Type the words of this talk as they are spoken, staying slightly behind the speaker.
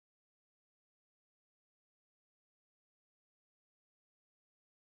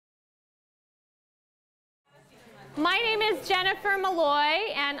My name is Jennifer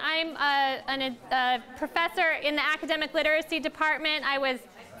Malloy, and I'm a professor in the academic literacy department. I was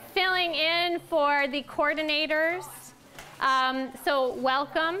filling in for the coordinators, so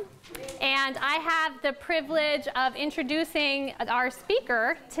welcome. And I have the privilege of introducing our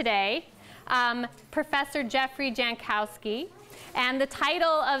speaker today, Professor Jeffery Jankowski. And the title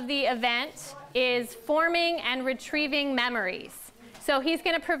of the event is Forming and Retrieving Memories. So he's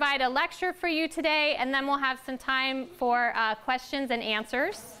going to provide a lecture for you today, and then we'll have some time for questions and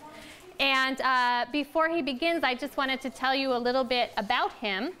answers. And before he begins, I just wanted to tell you a little bit about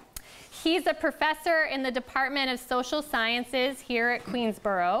him. He's a professor in the Department of Social Sciences here at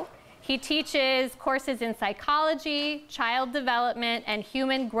Queensborough. He teaches courses in psychology, child development, and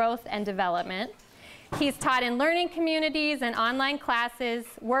human growth and development. He's taught in learning communities and online classes,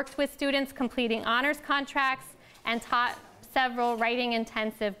 worked with students completing honors contracts, and taught several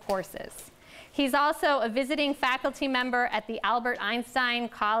writing-intensive courses. He's also a visiting faculty member at the Albert Einstein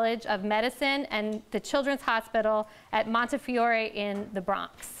College of Medicine and the Children's Hospital at Montefiore in the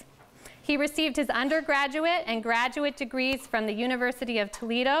Bronx. He received his undergraduate and graduate degrees from the University of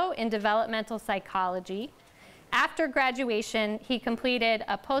Toledo in developmental psychology. After graduation, he completed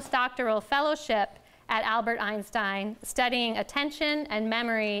a postdoctoral fellowship at Albert Einstein, studying attention and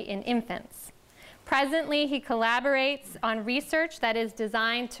memory in infants. Presently, he collaborates on research that is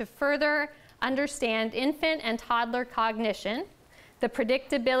designed to further understand infant and toddler cognition, the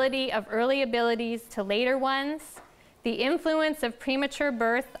predictability of early abilities to later ones, the influence of premature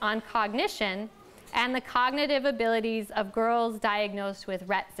birth on cognition, and the cognitive abilities of girls diagnosed with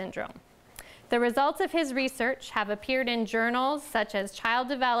Rett syndrome. The results of his research have appeared in journals such as Child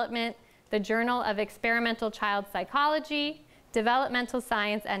Development, the Journal of Experimental Child Psychology, Developmental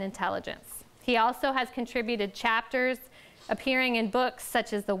Science and Intelligence. He also has contributed chapters appearing in books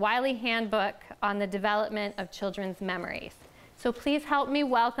such as the Wiley Handbook on the Development of Children's Memories. So please help me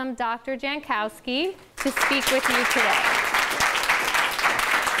welcome Dr. Jankowski to speak with you today.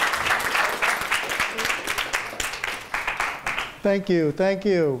 Thank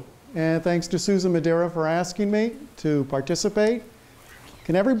you. And thanks to Susan Madeira for asking me to participate.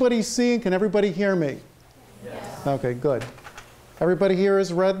 Can everybody see and can everybody hear me? Yes. Okay, good. Everybody here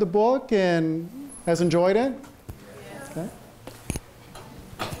has read the book and has enjoyed it? Yes. Okay.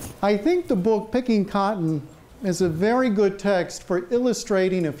 I think the book, Picking Cotton, is a very good text for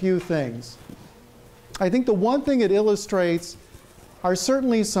illustrating a few things. I think the one thing it illustrates are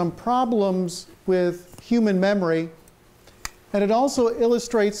certainly some problems with human memory, and it also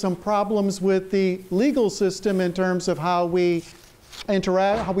illustrates some problems with the legal system in terms of how we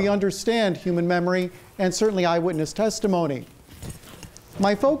interact, how we understand human memory, and certainly eyewitness testimony.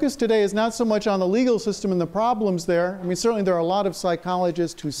 My focus today is not so much on the legal system and the problems there. I mean, certainly there are a lot of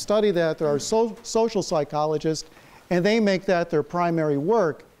psychologists who study that. There are social psychologists, and they make that their primary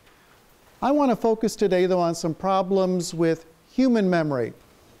work. I want to focus today, though, on some problems with human memory.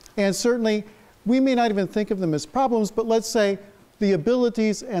 And certainly, we may not even think of them as problems, but let's say the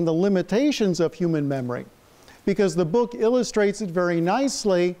abilities and the limitations of human memory. Because the book illustrates it very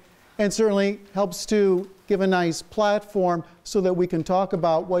nicely and certainly helps to give a nice platform so that we can talk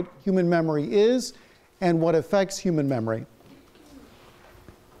about what human memory is and what affects human memory.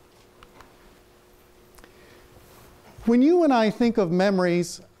 When you and I think of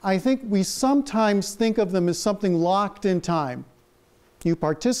memories, I think we sometimes think of them as something locked in time. You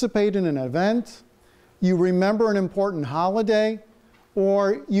participate in an event, you remember an important holiday,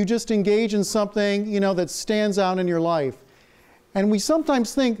 or you just engage in something, that stands out in your life. And we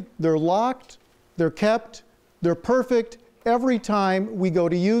sometimes think they're locked, they're kept, they're perfect every time we go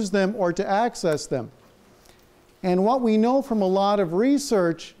to use them or to access them. And what we know from a lot of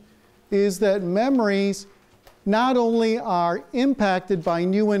research is that memories not only are impacted by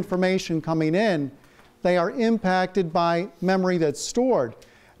new information coming in, they are impacted by memory that's stored.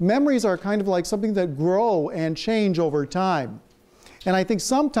 Memories are kind of like something that grow and change over time. And I think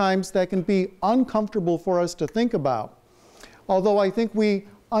sometimes that can be uncomfortable for us to think about. Although I think we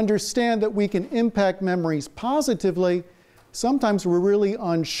understand that we can impact memories positively, sometimes we're really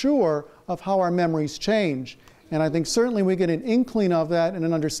unsure of how our memories change. And I think certainly we get an inkling of that and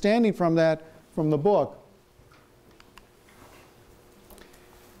an understanding from that from the book.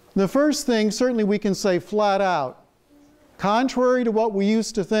 The first thing, certainly we can say flat out, contrary to what we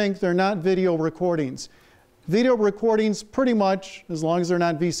used to think, they're not video recordings. Video recordings, pretty much, as long as they're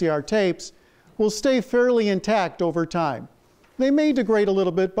not VCR tapes, will stay fairly intact over time. They may degrade a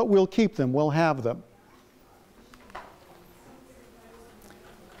little bit, but we'll keep them, we'll have them.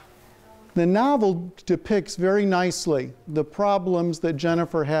 The novel depicts very nicely the problems that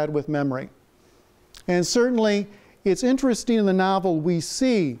Jennifer had with memory. And certainly, it's interesting in the novel we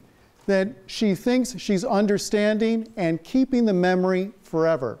see that she thinks she's understanding and keeping the memory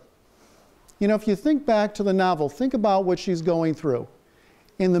forever. You know, if you think back to the novel, think about what she's going through.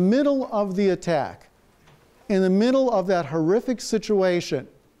 In the middle of the attack, in the middle of that horrific situation,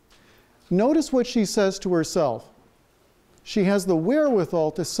 notice what she says to herself. She has the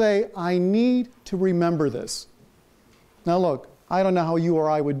wherewithal to say, I need to remember this. Now look, I don't know how you or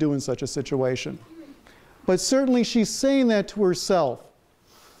I would do in such a situation, but certainly she's saying that to herself.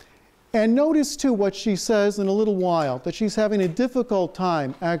 And notice too what she says in a little while, that she's having a difficult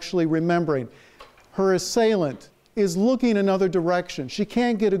time actually remembering. Her assailant is looking another direction. She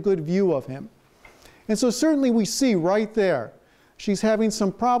can't get a good view of him. And so certainly we see right there, she's having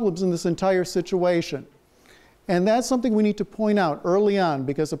some problems in this entire situation. And that's something we need to point out early on,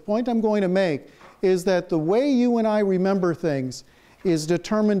 because the point I'm going to make is that the way you and I remember things is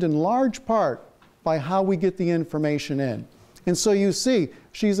determined in large part by how we get the information in. And so you see,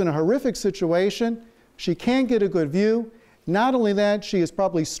 she's in a horrific situation. She can't get a good view. Not only that, she is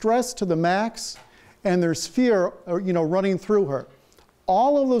probably stressed to the max, and there's fear, running through her.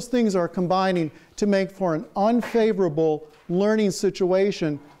 All of those things are combining to make for an unfavorable learning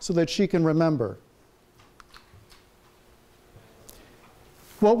situation so that she can remember.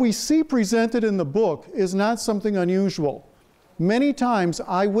 What we see presented in the book is not something unusual. Many times,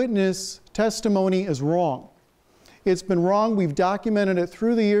 eyewitness testimony is wrong. It's been wrong. We've documented it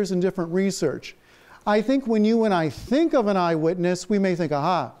through the years in different research. I think when you and I think of an eyewitness, we may think,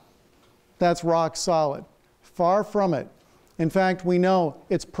 aha, that's rock solid. Far from it. In fact, we know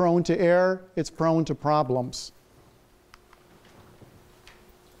it's prone to error, it's prone to problems.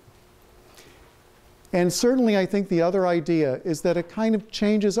 And certainly I think the other idea is that it kind of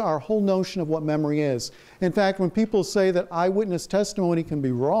changes our whole notion of what memory is. In fact, when people say that eyewitness testimony can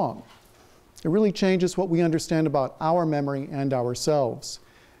be wrong, it really changes what we understand about our memory and ourselves.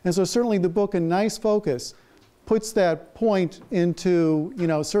 And so certainly the book, in nice focus, puts that point into,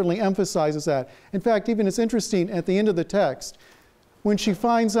 certainly emphasizes that. In fact, even it's interesting at the end of the text, when she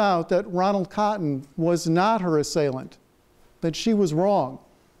finds out that Ronald Cotton was not her assailant, that she was wrong,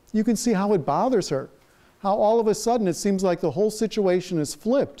 you can see how it bothers her. How all of a sudden it seems like the whole situation is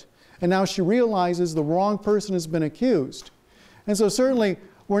flipped. And now she realizes the wrong person has been accused. And so certainly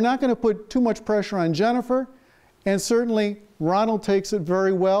we're not going to put too much pressure on Jennifer. And certainly Ronald takes it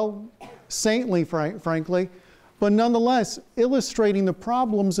very well, saintly, frankly, but nonetheless illustrating the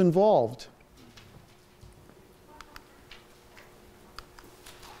problems involved.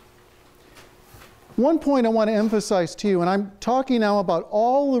 One point I want to emphasize to you, and I'm talking now about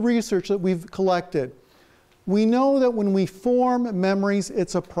all the research that we've collected. We know that when we form memories,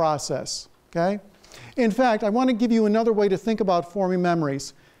 it's a process, okay? In fact, I want to give you another way to think about forming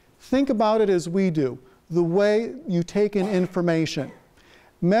memories. Think about it as we do, the way you take in information.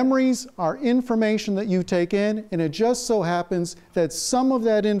 Memories are information that you take in, and it just so happens that some of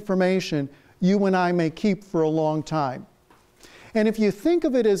that information you and I may keep for a long time. And if you think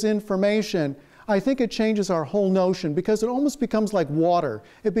of it as information, I think it changes our whole notion, because it almost becomes like water.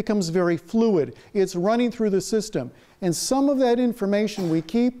 It becomes very fluid. It's running through the system. And some of that information we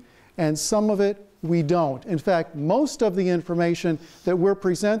keep, and some of it we don't. In fact, most of the information that we're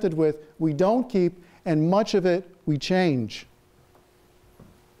presented with, we don't keep, and much of it we change.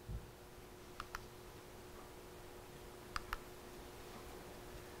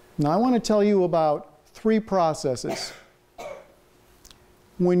 Now I want to tell you about 3 processes.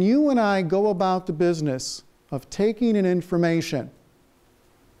 When you and I go about the business of taking in information,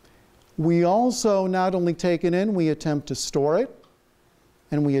 we also not only take it in, we attempt to store it,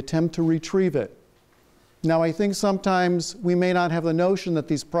 and we attempt to retrieve it. Now I think sometimes we may not have the notion that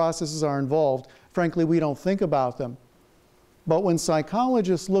these processes are involved. Frankly, we don't think about them. But when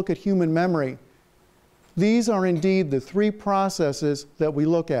psychologists look at human memory, these are indeed the 3 processes that we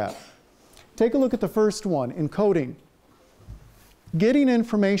look at. Take a look at the first one, encoding. Getting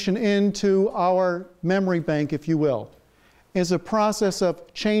information into our memory bank, if you will, is a process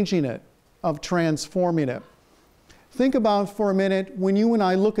of changing it, of transforming it. Think about for a minute when you and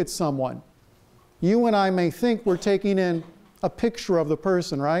I look at someone. You and I may think we're taking in a picture of the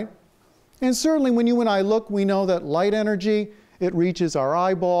person, right? And certainly when you and I look, we know that light energy, it reaches our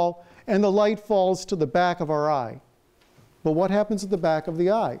eyeball, and the light falls to the back of our eye. But what happens at the back of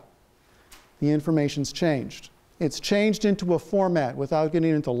the eye? The information's changed. It's changed into a format, without getting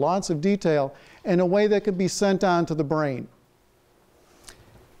into lots of detail, in a way that can be sent on to the brain.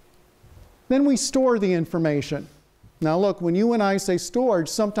 Then we store the information. Now look, when you and I say storage,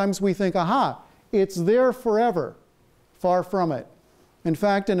 sometimes we think, aha, it's there forever. Far from it. In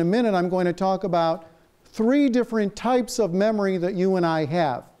fact, in a minute I'm going to talk about three different types of memory that you and I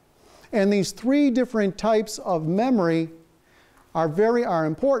have. And these three different types of memory are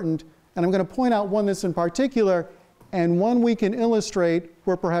important, and I'm going to point out one that's in particular, and one we can illustrate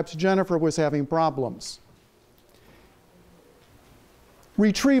where perhaps Jennifer was having problems.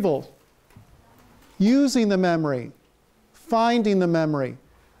 Retrieval, using the memory, finding the memory,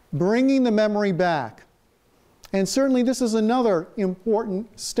 bringing the memory back. And certainly this is another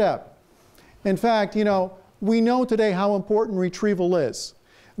important step. In fact, we know today how important retrieval is.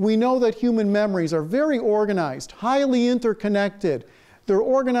 We know that human memories are very organized, highly interconnected. They're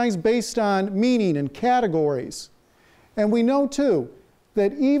organized based on meaning and categories. And we know too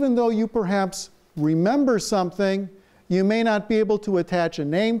that even though you perhaps remember something, you may not be able to attach a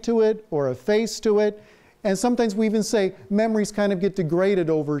name to it or a face to it. And sometimes we even say memories kind of get degraded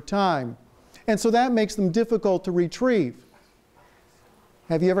over time. And so that makes them difficult to retrieve.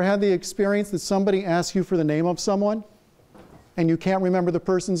 Have you ever had the experience that somebody asks you for the name of someone and you can't remember the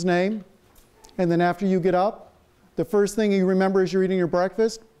person's name? And then after you get up, the first thing you remember as you're eating your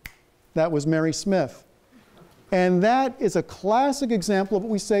breakfast? That was Mary Smith. And that is a classic example of what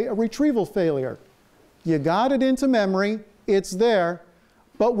we say a retrieval failure. You got it into memory, it's there,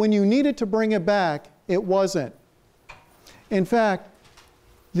 but when you needed to bring it back, it wasn't. In fact,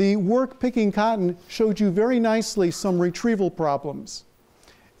 the work picking cotton showed you very nicely some retrieval problems.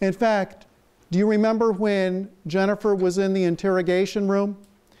 In fact, do you remember when Jennifer was in the interrogation room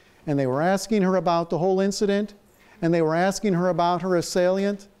and they were asking her about the whole incident and they were asking her about her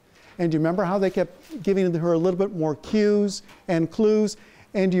assailant? And do you remember how they kept giving her a little bit more cues and clues?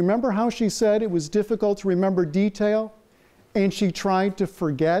 And do you remember how she said it was difficult to remember detail? And she tried to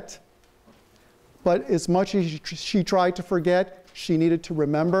forget. But as much as she tried to forget, she needed to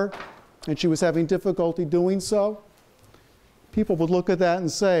remember. And she was having difficulty doing so. People would look at that and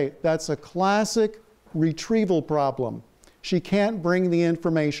say, that's a classic retrieval problem. She can't bring the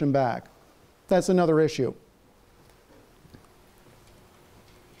information back. That's another issue.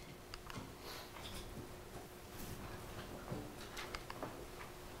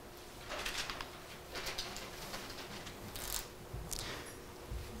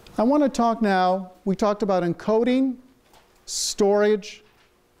 I want to talk now, we talked about encoding, storage,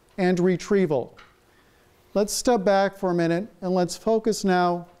 and retrieval. Let's step back for a minute and let's focus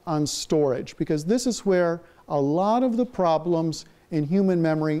now on storage, because this is where a lot of the problems in human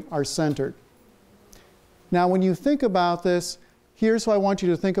memory are centered. Now, when you think about this, here's how I want you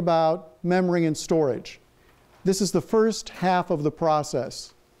to think about memory and storage. This is the first half of the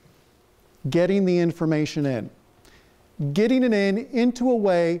process, getting the information in. Getting it into a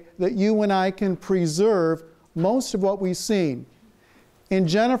way that you and I can preserve most of what we've seen. In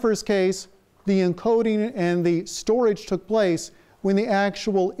Jennifer's case, the encoding and the storage took place when the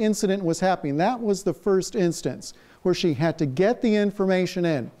actual incident was happening. That was the first instance where she had to get the information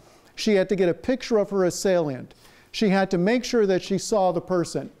in. She had to get a picture of her assailant. She had to make sure that she saw the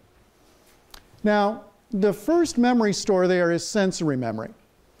person. Now, the first memory store there is sensory memory.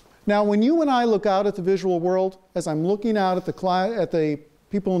 Now, when you and I look out at the visual world, as I'm looking out at the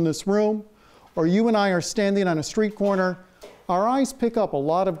people in this room, or you and I are standing on a street corner, our eyes pick up a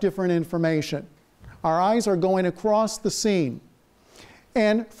lot of different information. Our eyes are going across the scene.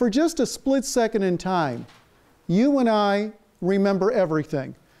 And for just a split second in time, you and I remember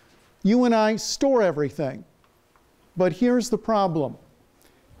everything. You and I store everything. But here's the problem.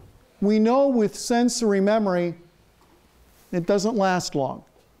 We know with sensory memory, it doesn't last long.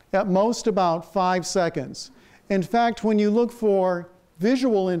 At most about 5 seconds. In fact, when you look for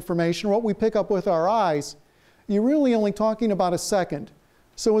visual information, what we pick up with our eyes, you're really only talking about a second.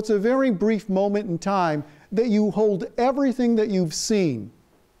 So it's a very brief moment in time that you hold everything that you've seen.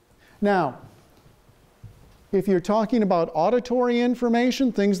 Now, if you're talking about auditory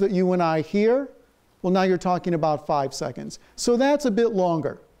information, things that you and I hear, well, now you're talking about 5 seconds. So that's a bit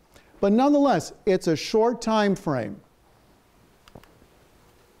longer. But nonetheless, it's a short time frame.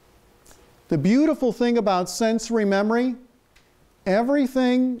 The beautiful thing about sensory memory,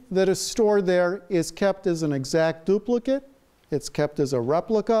 everything that is stored there is kept as an exact duplicate. It's kept as a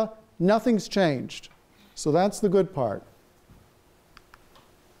replica. Nothing's changed. So that's the good part.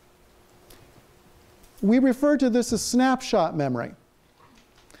 We refer to this as snapshot memory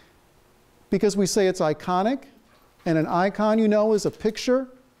because we say it's iconic, and an icon, you know, is a picture,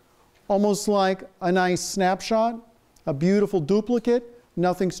 almost like a nice snapshot, a beautiful duplicate.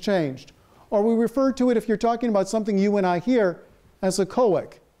 Nothing's changed. Or we refer to it, if you're talking about something you and I hear, as a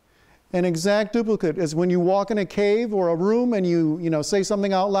coic. An exact duplicate is when you walk in a cave or a room and you say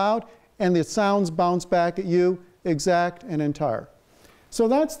something out loud and the sounds bounce back at you, exact and entire. So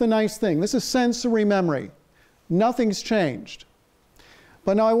that's the nice thing. This is sensory memory. Nothing's changed.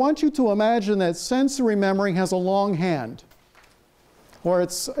 But now I want you to imagine that sensory memory has a long hand, or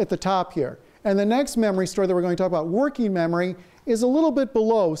it's at the top here. And the next memory story that we're going to talk about, working memory, is a little bit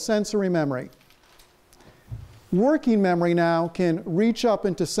below sensory memory. Working memory now can reach up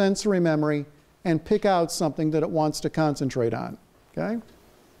into sensory memory and pick out something that it wants to concentrate on. Okay?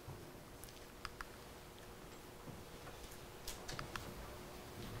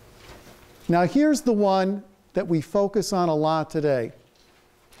 Now here's the one that we focus on a lot today.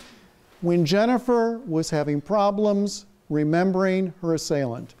 When Jennifer was having problems remembering her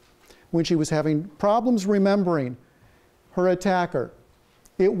assailant, when she was having problems remembering her attacker,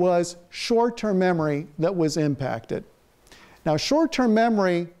 it was short-term memory that was impacted. Now, short-term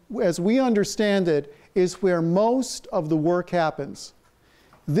memory, as we understand it, is where most of the work happens.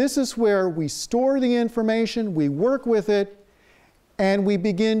 This is where we store the information, we work with it, and we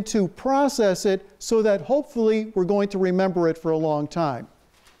begin to process it so that hopefully we're going to remember it for a long time.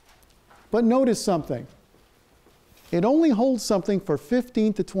 But notice something. It only holds something for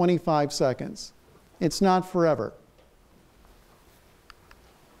 15 to 25 seconds. It's not forever.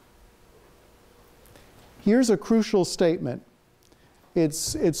 Here's a crucial statement. It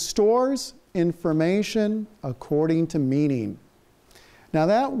stores information according to meaning. Now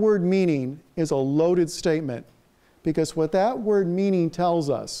that word meaning is a loaded statement, because what that word meaning tells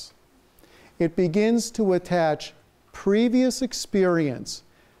us, it begins to attach previous experience,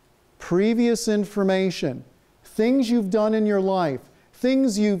 previous information, things you've done in your life,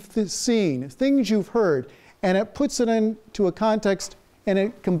 things you've seen, things you've heard, and it puts it into a context and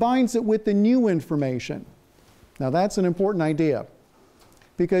it combines it with the new information. Now that's an important idea,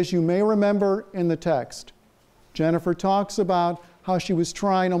 because you may remember in the text, Jennifer talks about how she was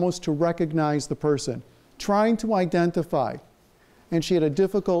trying almost to recognize the person, trying to identify, and she had a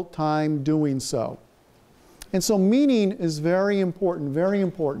difficult time doing so. And so meaning is very important, very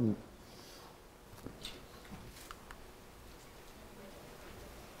important.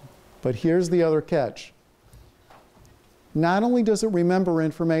 But here's the other catch. Not only does it remember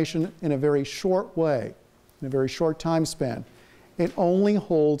information in a very short way, in a very short time span, it only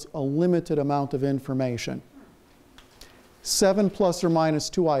holds a limited amount of information. 7 plus or minus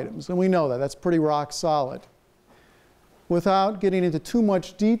 2 items, and we know that. That's pretty rock solid. Without getting into too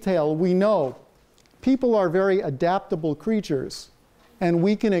much detail, we know people are very adaptable creatures, and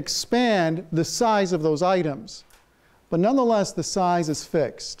we can expand the size of those items. But nonetheless, the size is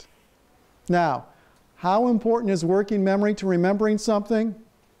fixed. Now, how important is working memory to remembering something?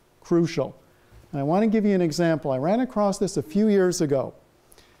 Crucial. And I want to give you an example. I ran across this a few years ago.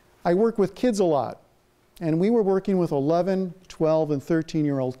 I work with kids a lot, and we were working with 11, 12, and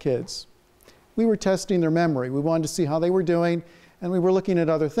 13-year-old kids. We were testing their memory. We wanted to see how they were doing, and we were looking at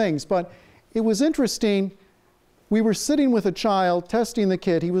other things. But it was interesting. We were sitting with a child, testing the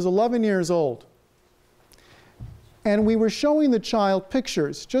kid. He was 11 years old. And we were showing the child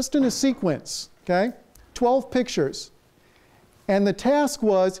pictures, just in a sequence, okay? 12 pictures. And the task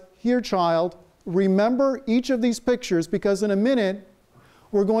was, here, child, remember each of these pictures, because in a minute,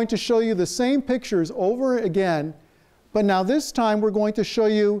 we're going to show you the same pictures over again, but now this time we're going to show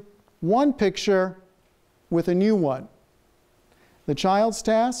you one picture with a new one. The child's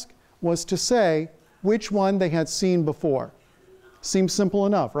task was to say which one they had seen before. Seems simple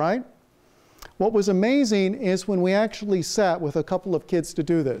enough, right? What was amazing is when we actually sat with a couple of kids to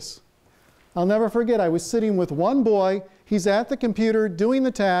do this. I'll never forget, I was sitting with one boy, he's at the computer doing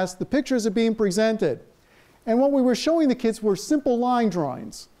the task, the pictures are being presented. And what we were showing the kids were simple line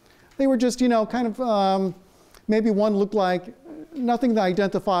drawings. They were just, you know, kind of, maybe one looked like, nothing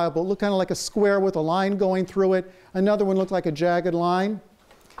identifiable, it looked kind of like a square with a line going through it. Another one looked like a jagged line.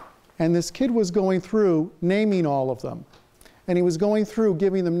 And this kid was going through naming all of them. And he was going through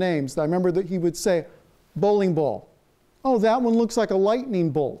giving them names. I remember that he would say, bowling ball. Oh, that one looks like a lightning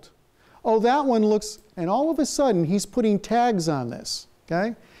bolt. Oh, that one looks, and all of a sudden he's putting tags on this,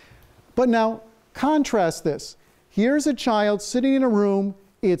 okay? But now, contrast this. Here's a child sitting in a room,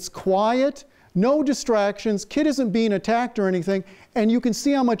 it's quiet, no distractions, kid isn't being attacked or anything, and you can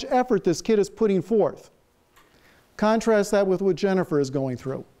see how much effort this kid is putting forth. Contrast that with what Jennifer is going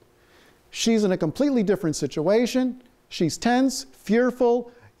through. She's in a completely different situation. She's tense,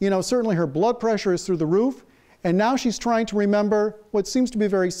 fearful, you know, certainly her blood pressure is through the roof, and now she's trying to remember what seems to be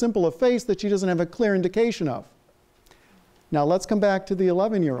very simple, a face that she doesn't have a clear indication of. Now let's come back to the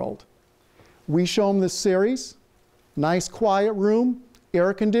 11-year-old. We show him this series, nice quiet room,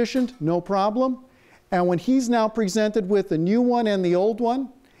 air conditioned, no problem, and when he's now presented with the new one and the old one,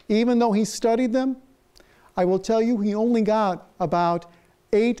 even though he studied them, I will tell you he only got about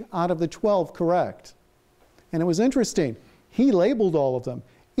 8 out of the 12 correct. And it was interesting. He labeled all of them.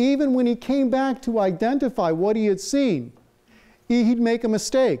 Even when he came back to identify what he had seen, he'd make a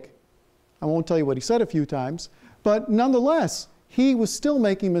mistake. I won't tell you what he said a few times, but nonetheless, he was still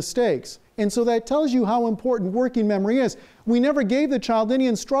making mistakes. And so that tells you how important working memory is. We never gave the child any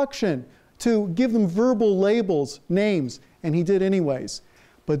instruction to give them verbal labels, names, and he did anyways.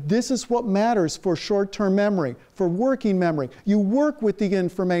 But this is what matters for short-term memory, for working memory. You work with the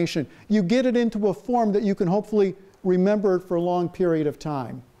information. You get it into a form that you can hopefully remember it for a long period of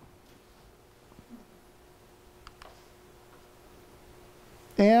time.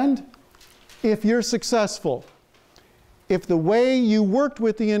 And if you're successful, if the way you worked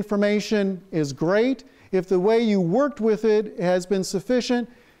with the information is great, if the way you worked with it has been sufficient,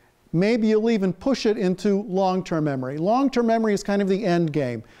 maybe you'll even push it into long-term memory. Long-term memory is kind of the end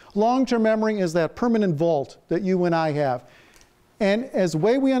game. Long-term memory is that permanent vault that you and I have. And the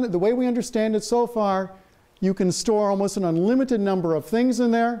way we understand it so far, you can store almost an unlimited number of things in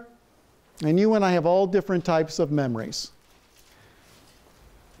there, and you and I have all different types of memories.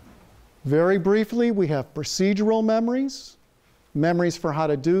 Very briefly, we have procedural memories, memories for how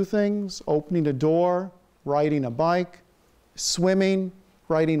to do things, opening a door, riding a bike, swimming,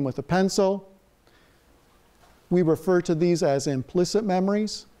 writing with a pencil. We refer to these as implicit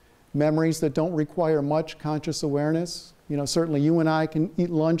memories, memories that don't require much conscious awareness. You know, certainly you and I can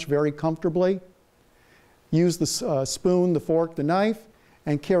eat lunch very comfortably, use the spoon, the fork, the knife,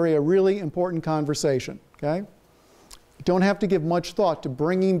 and carry a really important conversation, okay? Don't have to give much thought to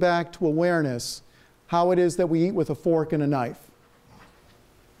bringing back to awareness how it is that we eat with a fork and a knife.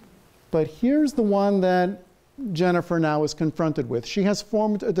 But here's the one that Jennifer now is confronted with. She has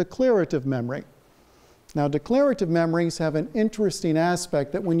formed a declarative memory. Now, declarative memories have an interesting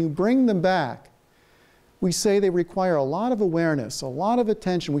aspect that when you bring them back, we say they require a lot of awareness, a lot of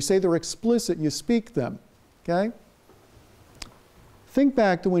attention. We say they're explicit, you speak them, okay? Think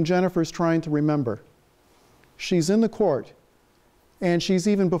back to when Jennifer's trying to remember. She's in the court, and she's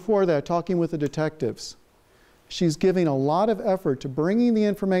even before that talking with the detectives. She's giving a lot of effort to bringing the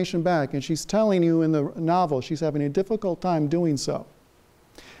information back, and she's telling you in the novel she's having a difficult time doing so.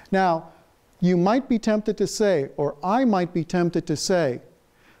 Now, you might be tempted to say, or I might be tempted to say,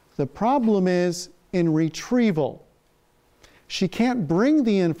 the problem is in retrieval. She can't bring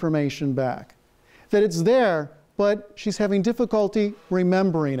the information back. That it's there, but she's having difficulty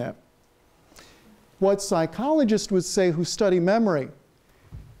remembering it. What psychologists would say who study memory,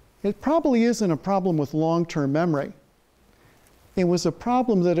 it probably isn't a problem with long-term memory. It was a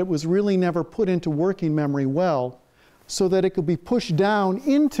problem that it was really never put into working memory well, so that it could be pushed down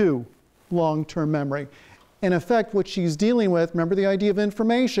into long-term memory. In effect, what she's dealing with, remember the idea of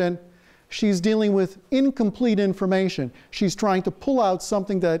information, she's dealing with incomplete information. She's trying to pull out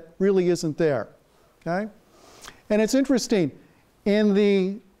something that really isn't there, okay? And it's interesting, in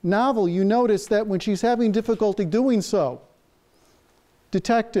the novel, you notice that when she's having difficulty doing so,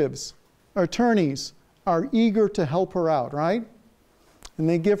 detectives, attorneys are eager to help her out, right? And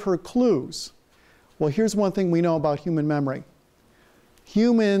they give her clues. Well, here's one thing we know about human memory.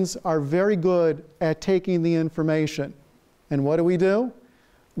 Humans are very good at taking the information. And what do?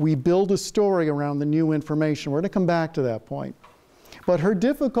 We build a story around the new information. We're going to come back to that point. But her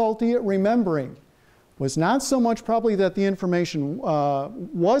difficulty at remembering was not so much probably that the information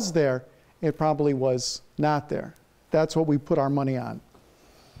was there, it probably was not there. That's what we put our money on.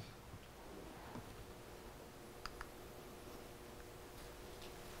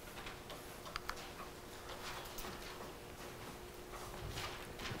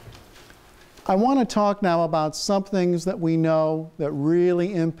 I want to talk now about some things that we know that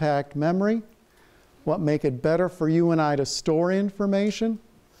really impact memory, what make it better for you and I to store information.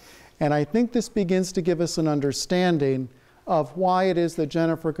 And I think this begins to give us an understanding of why it is that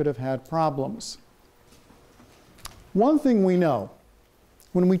Jennifer could have had problems. One thing we know,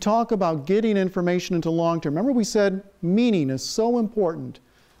 when we talk about getting information into long-term, remember we said meaning is so important.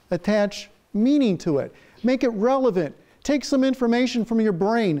 Attach meaning to it. Make it relevant. Take some information from your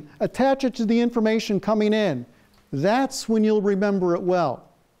brain, attach it to the information coming in. That's when you'll remember it well.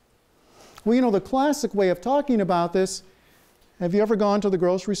 Well, you know, the classic way of talking about this, have you ever gone to the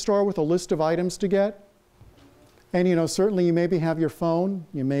grocery store with a list of items to get? And you know, certainly you maybe have your phone,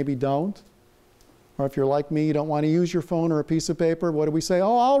 you maybe don't. Or if you're like me, you don't want to use your phone or a piece of paper, what do we say?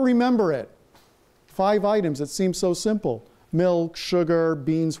 Oh, I'll remember it. 5 items, it seems so simple. Milk, sugar,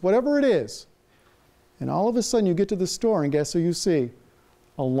 beans, whatever it is. And all of a sudden you get to the store and guess who you see?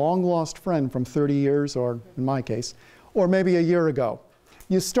 A long-lost friend from 30 years, or in my case, or maybe a year ago.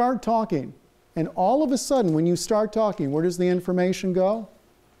 You start talking, and all of a sudden when you start talking, where does the information go?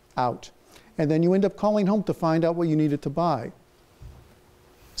 out. And then you end up calling home to find out what you needed to buy.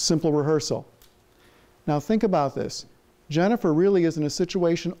 Simple rehearsal. Now think about this. Jennifer really is in a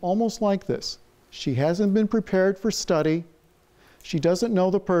situation almost like this. She hasn't been prepared for study. She doesn't know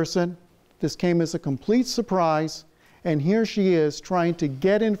the person. This came as a complete surprise. And here she is trying to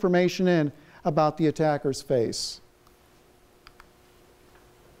get information in about the attacker's face.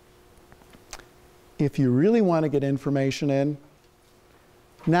 If you really want to get information in,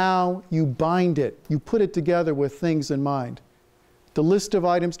 now you bind it. You put it together with things in mind. The list of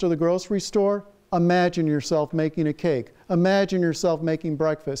items to the grocery store, imagine yourself making a cake. Imagine yourself making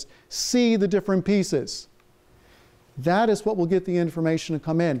breakfast. See the different pieces. That is what will get the information to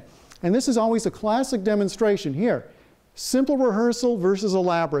come in. And this is always a classic demonstration here. Simple rehearsal versus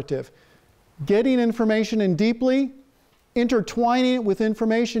elaborative. Getting information in deeply, intertwining it with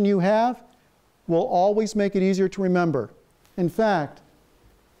information you have, will always make it easier to remember. In fact,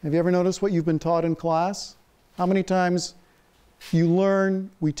 have you ever noticed what you've been taught in class? How many times you learn,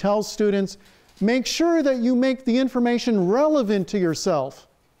 we tell students, make sure that you make the information relevant to yourself.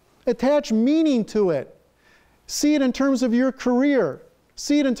 Attach meaning to it. See it in terms of your career.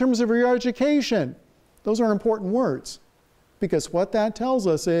 See it in terms of your education. Those are important words, because what that tells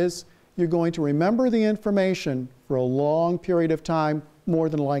us is you're going to remember the information for a long period of time, more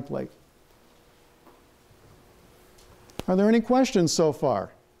than likely. Are there any questions so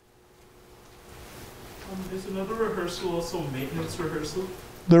far? Is another rehearsal also maintenance rehearsal?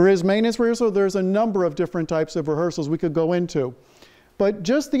 There is maintenance rehearsal. There's a number of different types of rehearsals we could go into. But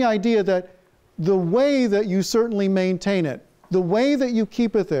just the idea that the way that you certainly maintain it, the way that you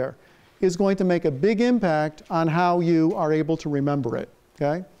keep it there, is going to make a big impact on how you are able to remember it.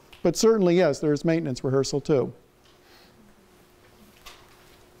 Okay? But certainly, yes, there's maintenance rehearsal too.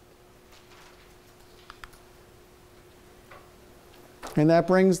 And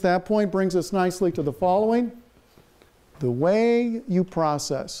that point brings us nicely to the following. The way you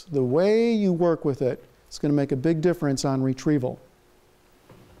process, the way you work with it, is going to make a big difference on retrieval.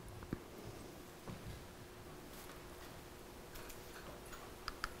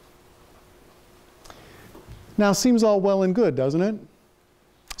 Now, seems all well and good, doesn't it?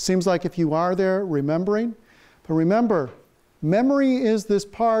 Seems like if you are there remembering. But remember, memory is this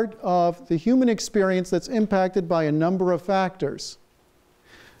part of the human experience that's impacted by a number of factors.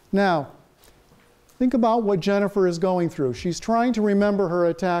 Now, think about what Jennifer is going through. She's trying to remember her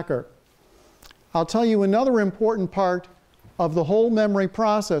attacker. I'll tell you another important part of the whole memory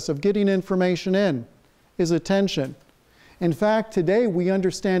process of getting information in is attention. In fact, today we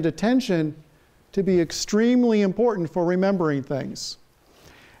understand attention to be extremely important for remembering things.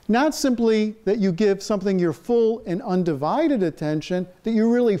 Not simply that you give something your full and undivided attention, that you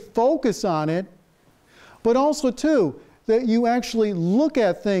really focus on it, but also too, that you actually look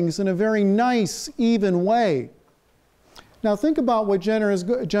at things in a very nice, even way. Now think about what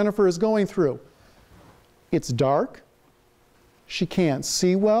Jennifer is going through. It's dark. She can't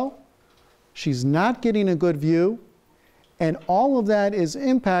see well. She's not getting a good view. And all of that is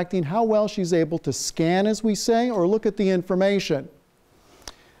impacting how well she's able to scan, as we say, or look at the information.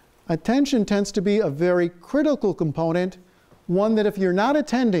 Attention tends to be a very critical component, one that if you're not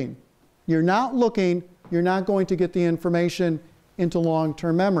attending, you're not looking, you're not going to get the information into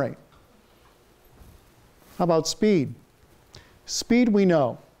long-term memory. How about speed? Speed, we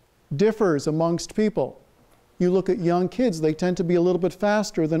know, differs amongst people. You look at young kids, they tend to be a little bit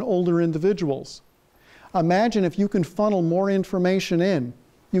faster than older individuals. Imagine if you can funnel more information in.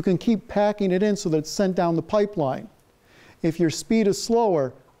 You can keep packing it in so that it's sent down the pipeline. If your speed is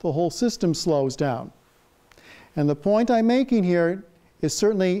slower, the whole system slows down. And the point I'm making here is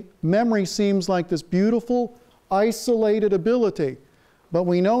certainly memory seems like this beautiful, isolated ability. But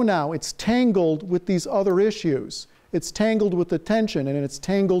we know now it's tangled with these other issues. It's tangled with attention, and it's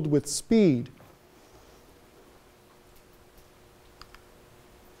tangled with speed.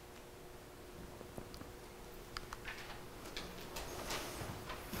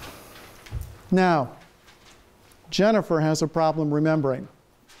 Now, Jennifer has a problem remembering.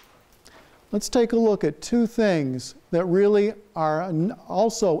 Let's take a look at two things that really are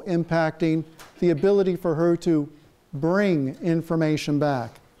also impacting the ability for her to bring information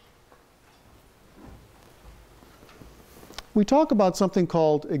back. We talk about something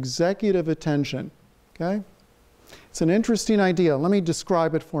called executive attention, okay? It's an interesting idea. Let me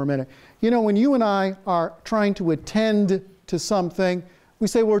describe it for a minute. You know, when you and I are trying to attend to something, we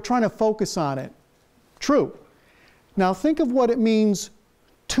say we're trying to focus on it. True. Now think of what it means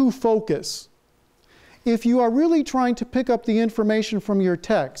to focus. If you are really trying to pick up the information from your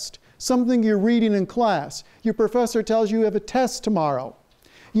text, something you're reading in class, your professor tells you you have a test tomorrow,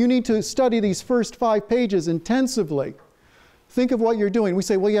 You need to study these first 5 pages intensively. Think of what you're doing. We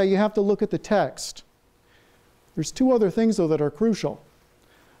say, well, yeah, you have to look at the text. There's 2 other things, though, that are crucial.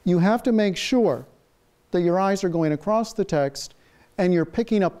 You have to make sure that your eyes are going across the text and you're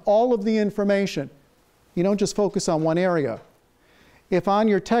picking up all of the information. You don't just focus on one area. If on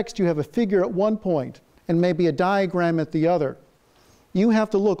your text you have a figure at one point and maybe a diagram at the other, you have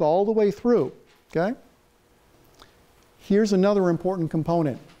to look all the way through, okay? Here's another important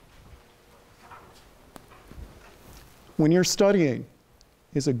component. When you're studying,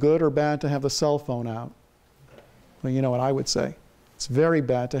 is it good or bad to have the cell phone out? Well, you know what I would say. It's very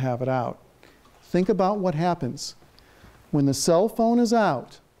bad to have it out. Think about what happens. When the cell phone is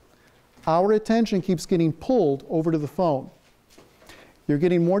out, our attention keeps getting pulled over to the phone. You're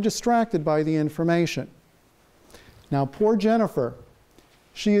getting more distracted by the information. Now, poor Jennifer,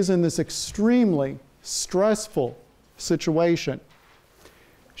 she is in this extremely stressful situation.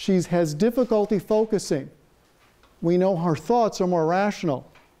 She has difficulty focusing. We know her thoughts are more rational.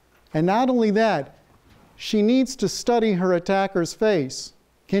 And not only that, she needs to study her attacker's face.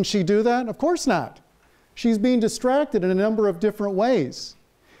 Can she do that? Of course not. She's being distracted in a number of different ways.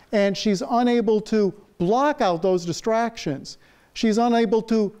 And she's unable to block out those distractions. She's unable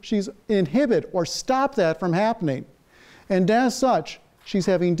to inhibit or stop that from happening. And as such, she's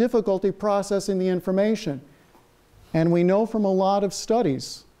having difficulty processing the information. And we know from a lot of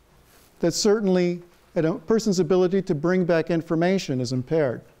studies that certainly a person's ability to bring back information is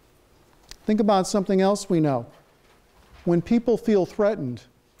impaired. Think about something else we know. When people feel threatened,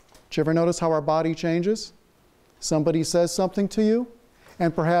 do you ever notice how our body changes? Somebody says something to you,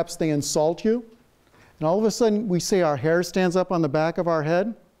 and perhaps they insult you, and all of a sudden we say our hair stands up on the back of our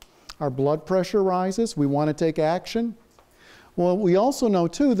head, our blood pressure rises, we want to take action. Well, we also know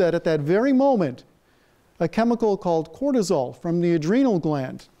too that at that very moment, a chemical called cortisol from the adrenal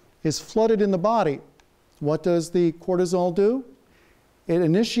gland is flooded in the body. What does the cortisol do? It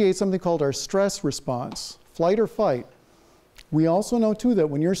initiates something called our stress response, flight or fight. We also know too that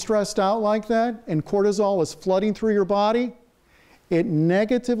when you're stressed out like that and cortisol is flooding through your body, it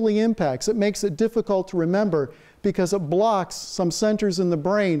negatively impacts. It makes it difficult to remember because it blocks some centers in the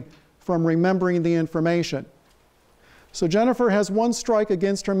brain from remembering the information. So Jennifer has one strike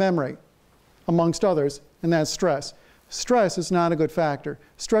against her memory, amongst others, and that's stress. Stress is not a good factor.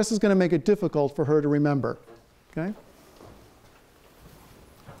 Stress is going to make it difficult for her to remember. Okay?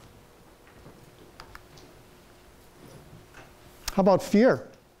 How about fear?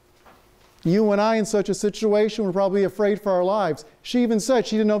 You and I in such a situation would probably be afraid for our lives. She even said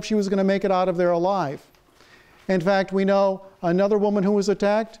she didn't know if she was going to make it out of there alive. In fact, we know another woman who was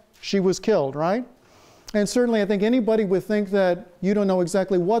attacked, she was killed, right? And certainly I think anybody would think that you don't know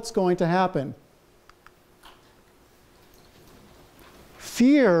exactly what's going to happen.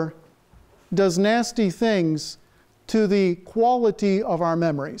 Fear does nasty things to the quality of our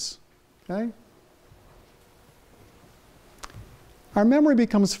memories, okay? Our memory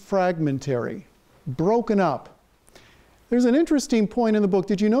becomes fragmentary, broken up. There's an interesting point in the book.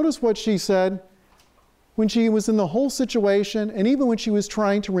 Did you notice what she said? When she was in the whole situation, and even when she was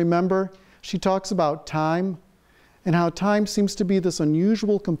trying to remember, she talks about time, and how time seems to be this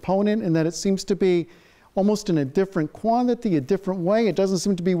unusual component, and that it seems to be almost in a different quantity, a different way. It doesn't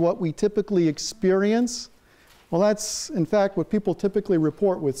seem to be what we typically experience. Well, that's, in fact, what people typically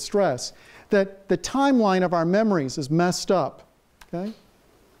report with stress, that the timeline of our memories is messed up. Okay?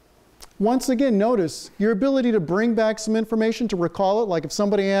 Once again, notice your ability to bring back some information, to recall it, like if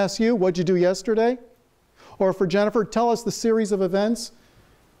somebody asks you, what'd you do yesterday? Or for Jennifer, tell us the series of events.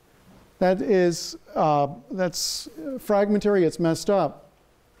 That's fragmentary, it's messed up.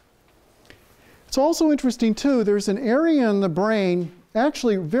 It's also interesting too, there's an area in the brain,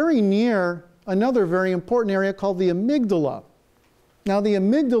 actually very near another very important area called the amygdala. Now the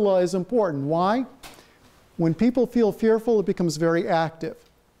amygdala is important. Why? When people feel fearful, it becomes very active.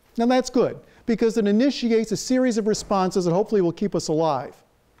 Now that's good, because it initiates a series of responses that hopefully will keep us alive.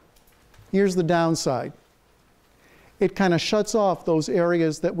 Here's the downside. It kind of shuts off those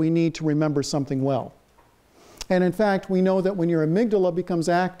areas that we need to remember something well. And in fact, we know that when your amygdala becomes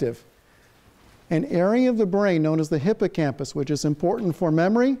active, an area of the brain known as the hippocampus, which is important for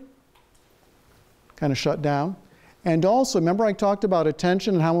memory, kind of shut down. And also, remember I talked about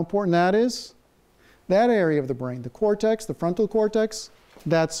attention and how important that is? That area of the brain, the cortex, the frontal cortex,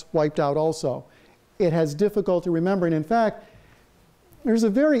 that's wiped out also. It has difficulty remembering. In fact, there's a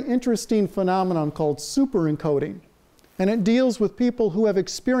very interesting phenomenon called superencoding, and it deals with people who have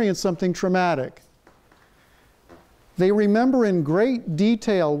experienced something traumatic. They remember in great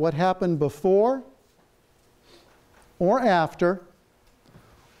detail what happened before or after,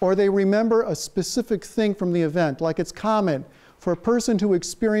 or they remember a specific thing from the event. Like it's common for a person who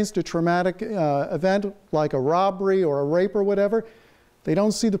experienced a traumatic event like a robbery or a rape or whatever, they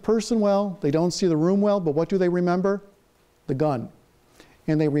don't see the person well, they don't see the room well, but what do they remember? The gun.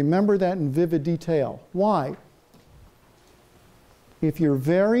 And they remember that in vivid detail. Why? If you're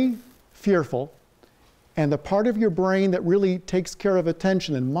very fearful and the part of your brain that really takes care of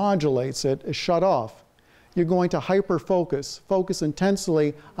attention and modulates it is shut off, you're going to hyper-focus, focus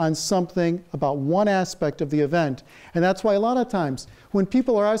intensely on something about one aspect of the event. And that's why a lot of times when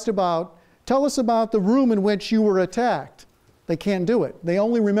people are asked about, tell us about the room in which you were attacked, they can't do it. They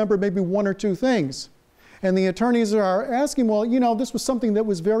only remember maybe one or two things. And the attorneys are asking, well, you know, this was something that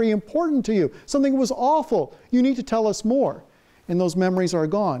was very important to you. Something was awful. You need to tell us more. And those memories are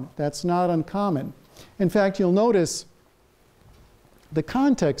gone. That's not uncommon. In fact, you'll notice the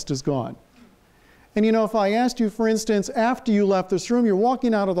context is gone. And you know, if I asked you, for instance, after you left this room, you're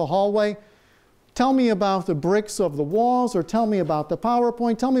walking out of the hallway, tell me about the bricks of the walls, or tell me about the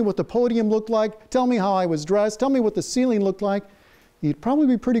PowerPoint, tell me what the podium looked like, tell me how I was dressed, tell me what the ceiling looked like, you'd probably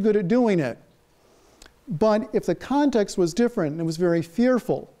be pretty good at doing it. But if the context was different and it was very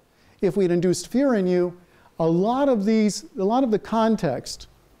fearful, if we'd induced fear in you, a lot of the context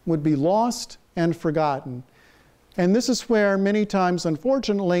would be lost and forgotten. And this is where many times,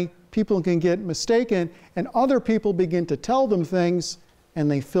 unfortunately, people can get mistaken and other people begin to tell them things and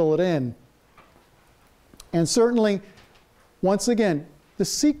they fill it in. And certainly, once again, the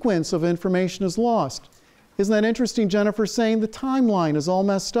sequence of information is lost. Isn't that interesting, Jennifer, saying the timeline is all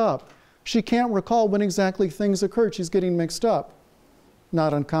messed up? She can't recall when exactly things occurred. She's getting mixed up.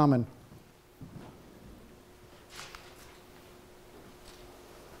 Not uncommon.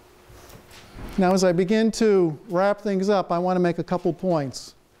 Now, as I begin to wrap things up, I want to make a couple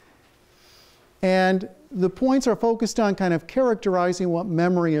points. And the points are focused on kind of characterizing what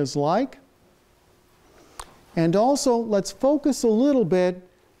memory is like. And also, let's focus a little bit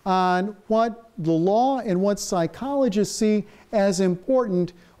on what the law and what psychologists see as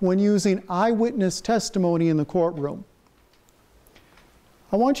important when using eyewitness testimony in the courtroom.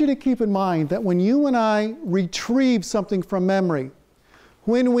 I want you to keep in mind that when you and I retrieve something from memory,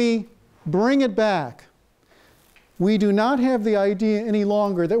 when we bring it back, we do not have the idea any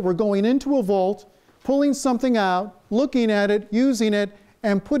longer that we're going into a vault, pulling something out, looking at it, using it,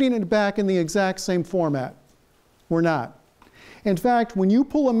 and putting it back in the exact same format. We're not. In fact, when you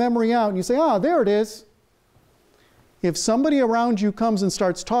pull a memory out and you say, ah, there it is, if somebody around you comes and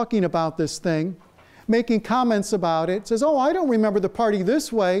starts talking about this thing, making comments about it, says, oh, I don't remember the party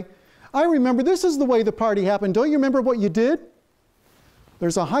this way. I remember this is the way the party happened. Don't you remember what you did?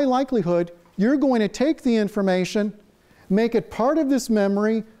 There's a high likelihood you're going to take the information, make it part of this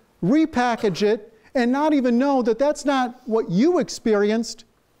memory, repackage it, and not even know that that's not what you experienced.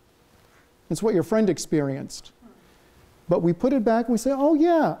 It's what your friend experienced. But we put it back and we say, oh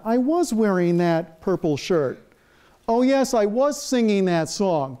yeah, I was wearing that purple shirt. Oh yes, I was singing that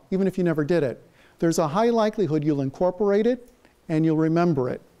song, even if you never did it. There's a high likelihood you'll incorporate it and you'll remember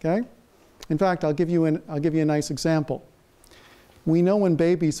it, okay? In fact, I'll give you a nice example. We know in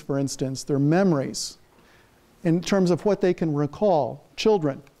babies, for instance, their memories, in terms of what they can recall,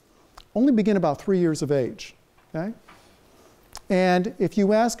 children, only begin about 3 years of age, okay? And if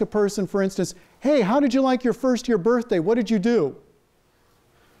you ask a person, for instance, hey, how did you like your first year birthday? What did you do?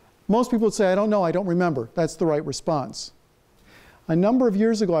 Most people would say, I don't know, I don't remember. That's the right response. A number of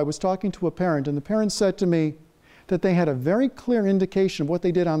years ago, I was talking to a parent, and the parent said to me that they had a very clear indication of what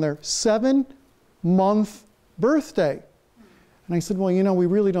they did on their 7-month birthday. And I said, well, you know, we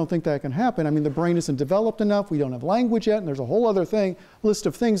really don't think that can happen. I mean, the brain isn't developed enough, we don't have language yet, and there's a whole other list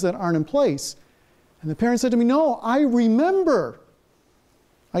of things that aren't in place. And the parent said to me, no, I remember.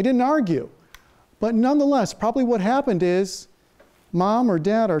 I didn't argue. But nonetheless, probably what happened is mom or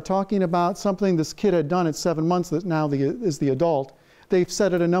dad are talking about something this kid had done at 7 months that now is the adult. They've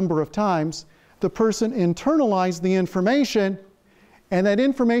said it a number of times. The person internalized the information, and that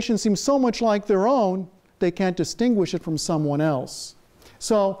information seems so much like their own, they can't distinguish it from someone else.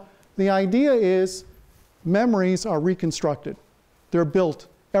 So the idea is memories are reconstructed. They're built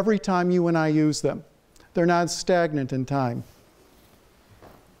every time you and I use them. They're not stagnant in time.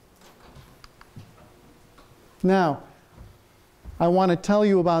 Now, I want to tell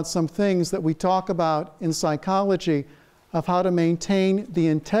you about some things that we talk about in psychology of how to maintain the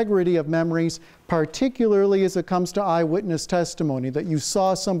integrity of memories, particularly as it comes to eyewitness testimony, that you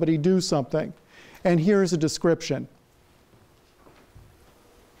saw somebody do something. And here's a description.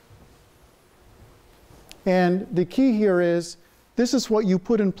 And the key here is, this is what you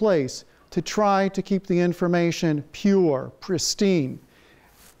put in place to try to keep the information pure, pristine.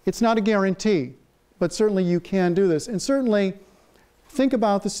 it's not a guarantee, but certainly you can do this. And certainly, think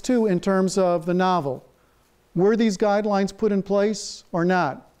about this too in terms of the novel. Were these guidelines put in place or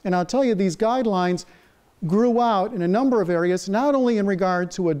not? And I'll tell you, these guidelines grew out in a number of areas, not only in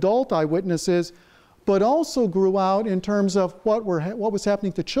regard to adult eyewitnesses, but also grew out in terms of what was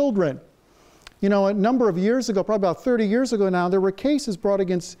happening to children. You know, a number of years ago, probably about 30 years ago now, there were cases brought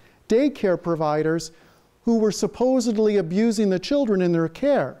against daycare providers who were supposedly abusing the children in their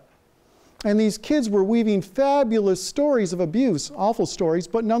care. And these kids were weaving fabulous stories of abuse, awful stories,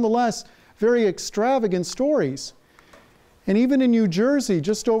 but nonetheless, very extravagant stories. And even in New Jersey,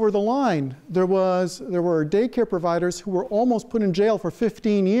 just over the line, there were daycare providers who were almost put in jail for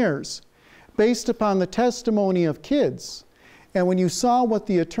 15 years based upon the testimony of kids. And when you saw what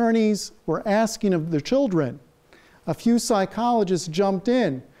the attorneys were asking of the children, a few psychologists jumped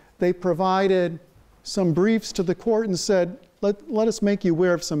in. They provided some briefs to the court and said, let us make you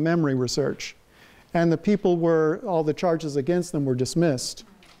aware of some memory research. And the people all the charges against them were dismissed.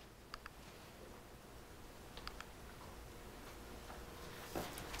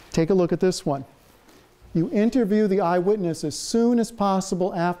 Take a look at this one. You interview the eyewitness as soon as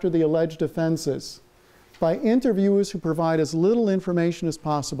possible after the alleged offenses by interviewers who provide as little information as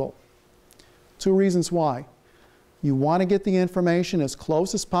possible. 2 reasons why. You want to get the information as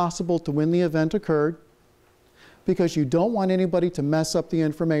close as possible to when the event occurred, because you don't want anybody to mess up the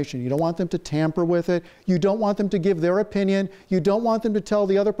information. You don't want them to tamper with it. You don't want them to give their opinion. You don't want them to tell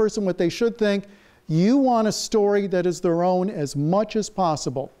the other person what they should think. You want a story that is their own as much as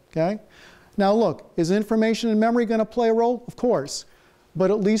possible, okay? Now look, is information and memory going to play a role? Of course.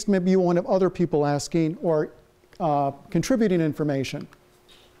 But at least maybe you won't have other people asking or contributing information.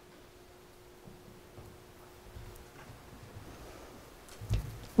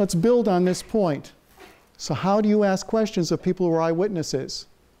 Let's build on this point. So how do you ask questions of people who are eyewitnesses?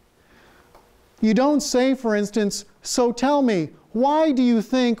 You don't say, for instance, so tell me, why do you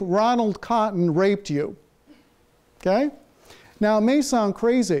think Ronald Cotton raped you? Okay? Now, it may sound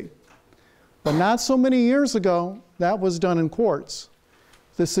crazy, but not so many years ago, that was done in courts.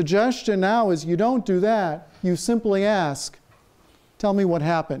 The suggestion now is you don't do that. You simply ask, tell me what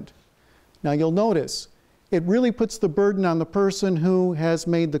happened. Now, you'll notice, it really puts the burden on the person who has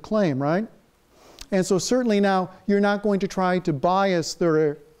made the claim, right? And so certainly now, you're not going to try to bias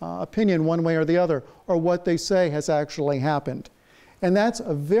their opinion one way or the other, or what they say has actually happened. And that's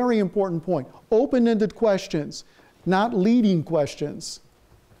a very important point. Open-ended questions, not leading questions.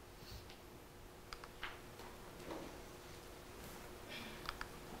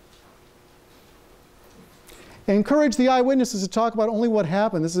 Encourage the eyewitnesses to talk about only what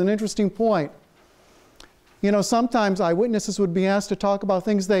happened. This is an interesting point. You know, sometimes eyewitnesses would be asked to talk about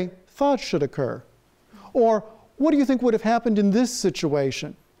things they thought should occur. Or, what do you think would have happened in this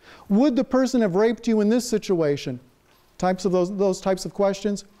situation? Would the person have raped you in this situation? Those types of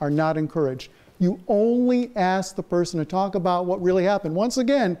questions are not encouraged. You only ask the person to talk about what really happened. Once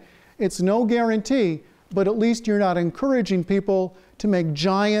again, it's no guarantee, but at least you're not encouraging people to make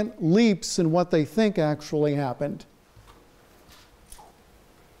giant leaps in what they think actually happened.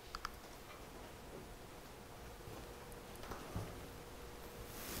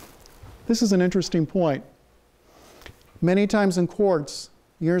 This is an interesting point. Many times in courts,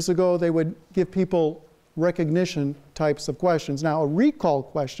 years ago, they would give people recognition types of questions. Now, a recall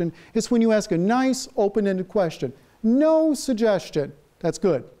question is when you ask a nice, open-ended question. No suggestion. That's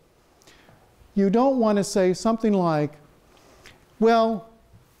good. You don't want to say something like, well,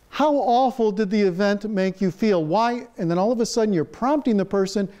 how awful did the event make you feel? Why? And then all of a sudden you're prompting the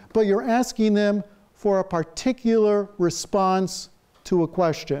person, but you're asking them for a particular response to a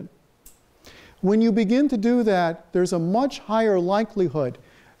question. When you begin to do that, there's a much higher likelihood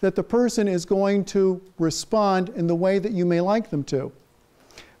that the person is going to respond in the way that you may like them to.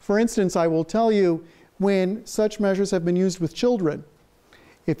 For instance, I will tell you, when such measures have been used with children,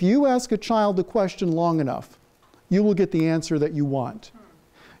 if you ask a child a question long enough, you will get the answer that you want.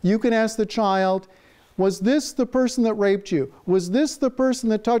 You can ask the child, was this the person that raped you? Was this the person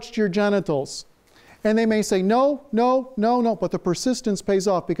that touched your genitals? And they may say, no, no, no, no, but the persistence pays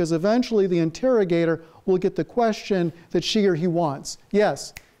off because eventually the interrogator will get the question that she or he wants.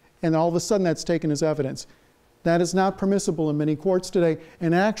 Yes, and all of a sudden that's taken as evidence. That is not permissible in many courts today,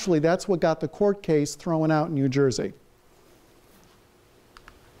 and actually that's what got the court case thrown out in New Jersey.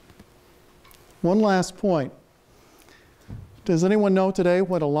 One last point. Does anyone know today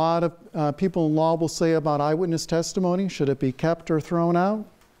what a lot of people in law will say about eyewitness testimony? Should it be kept or thrown out?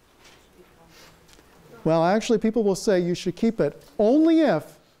 Well, actually, people will say you should keep it only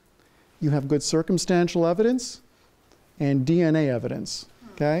if you have good circumstantial evidence and DNA evidence.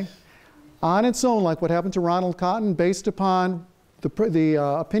 okay? On its own, like what happened to Ronald Cotton, based upon the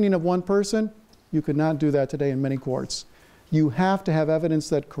opinion of one person, you could not do that today in many courts. You have to have evidence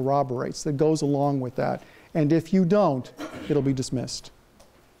that corroborates, that goes along with that. And if you don't, it'll be dismissed.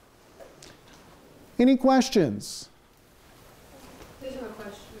 Any questions? I have a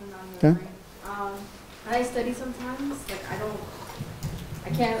question on Okay. memory. I study sometimes, like I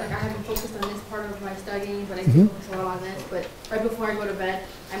can't, like I haven't focused on this part of my studying, but I do focus a lot on this. But right before I go to bed,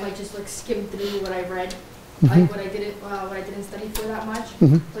 I might just like skim through what I read, like what I didn't study for that much.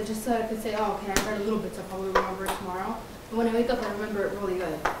 But just so I could say, oh, okay, I read a little bit, so I'll probably remember it tomorrow. But when I wake up, I remember it really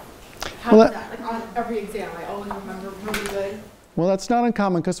good. How Well, is that? Like on every exam, I always remember really good. Well, that's not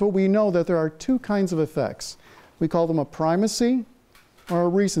uncommon, because what we know that there are two kinds of effects. We call them a primacy or a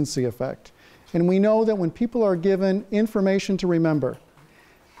recency effect. And we know that when people are given information to remember,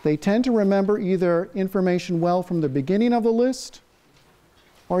 they tend to remember either information well from the beginning of the list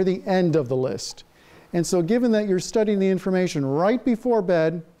or the end of the list. And so given that you're studying the information right before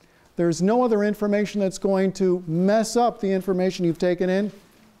bed, there's no other information that's going to mess up the information you've taken in,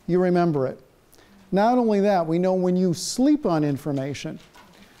 you remember it. Not only that, we know when you sleep on information,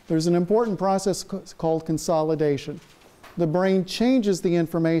 there's an important process called consolidation. The brain changes the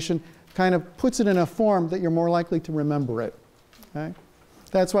information, kind of puts it in a form that you're more likely to remember it. Okay?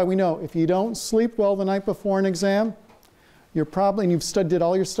 That's why we know if you don't sleep well the night before an exam, you're probably, and you've did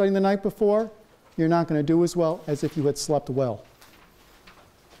all your studying the night before, you're not going to do as well as if you had slept well.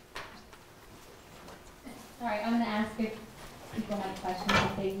 Sorry, I'm going to ask if people have questions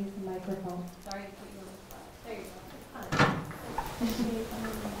if they use the microphone. Sorry to put you on the spot. There you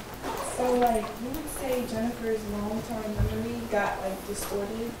go. So, like, you would say Jennifer's long-term memory got, like,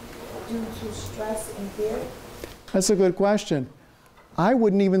 distorted due to stress and fear? That's a good question. I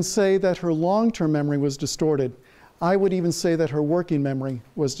wouldn't even say that her long-term memory was distorted. I would even say that her working memory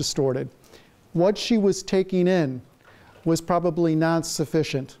was distorted. What she was taking in was probably not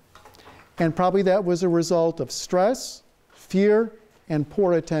sufficient. And probably that was a result of stress, fear, and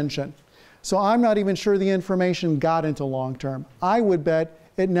poor attention. So I'm not even sure the information got into long-term. I would bet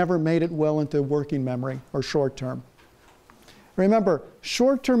it never made it well into working memory or short-term. Remember,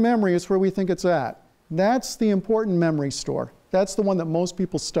 short-term memory is where we think it's at. That's the important memory store. That's the one that most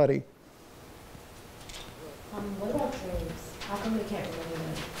people study. What about dreams? How come they can't remember them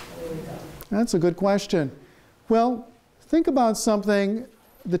when they wake up? That's a good question. Well, think about something,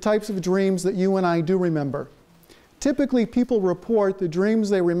 the types of dreams that you and I do remember. Typically, people report the dreams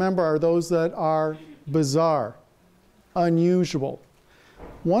they remember are those that are bizarre, unusual.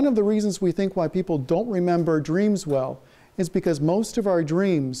 One of the reasons we think why people don't remember dreams well is because most of our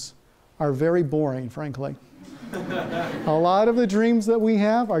dreams are very boring, frankly. A lot of the dreams that we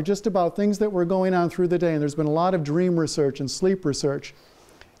have are just about things that were going on through the day, and there's been a lot of dream research and sleep research.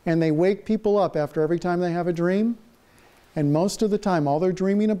 And they wake people up after every time they have a dream, and most of the time all they're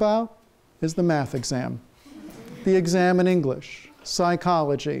dreaming about is the math exam, the exam in English,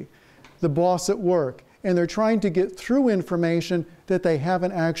 psychology, the boss at work, and they're trying to get through information that they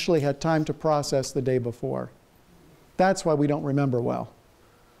haven't actually had time to process the day before. That's why we don't remember well.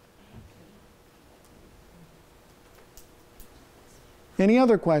 Any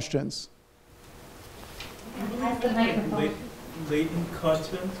other questions? Pass the microphone. Latent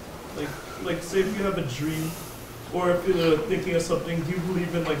content, like say if you have a dream, or if you're thinking of something, do you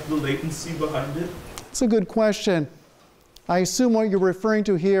believe in like the latency behind it? It's a good question. I assume what you're referring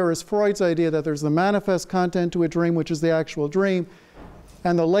to here is Freud's idea that there's the manifest content to a dream, which is the actual dream,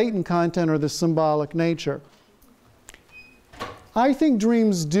 and the latent content or the symbolic nature. I think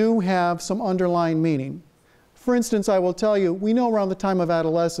dreams do have some underlying meaning. For instance, I will tell you, we know around the time of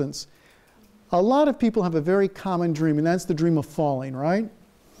adolescence, a lot of people have a very common dream, and that's the dream of falling, right?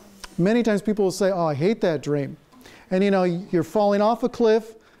 Many times people will say, oh, I hate that dream. And you know, you're falling off a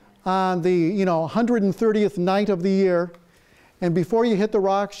cliff on the 130th night of the year, and before you hit the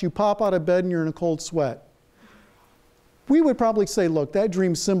rocks, you pop out of bed and you're in a cold sweat. We would probably say, look, that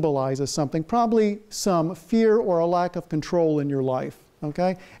dream symbolizes something, probably some fear or a lack of control in your life.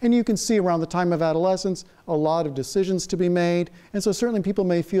 Okay? And you can see around the time of adolescence a lot of decisions to be made, and so certainly people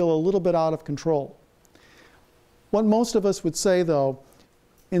may feel a little bit out of control. What most of us would say, though,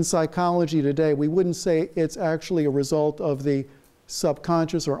 in psychology today, we wouldn't say it's actually a result of the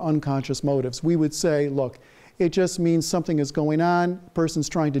subconscious or unconscious motives. We would say, look, it just means something is going on, a person's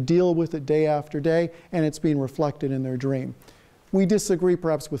trying to deal with it day after day, and it's being reflected in their dream. We disagree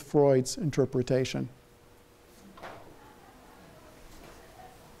perhaps with Freud's interpretation.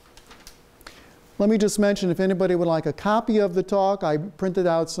 Let me just mention, if anybody would like a copy of the talk, I printed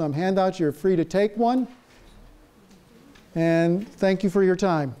out some handouts. You're free to take one. And thank you for your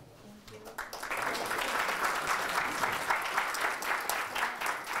time.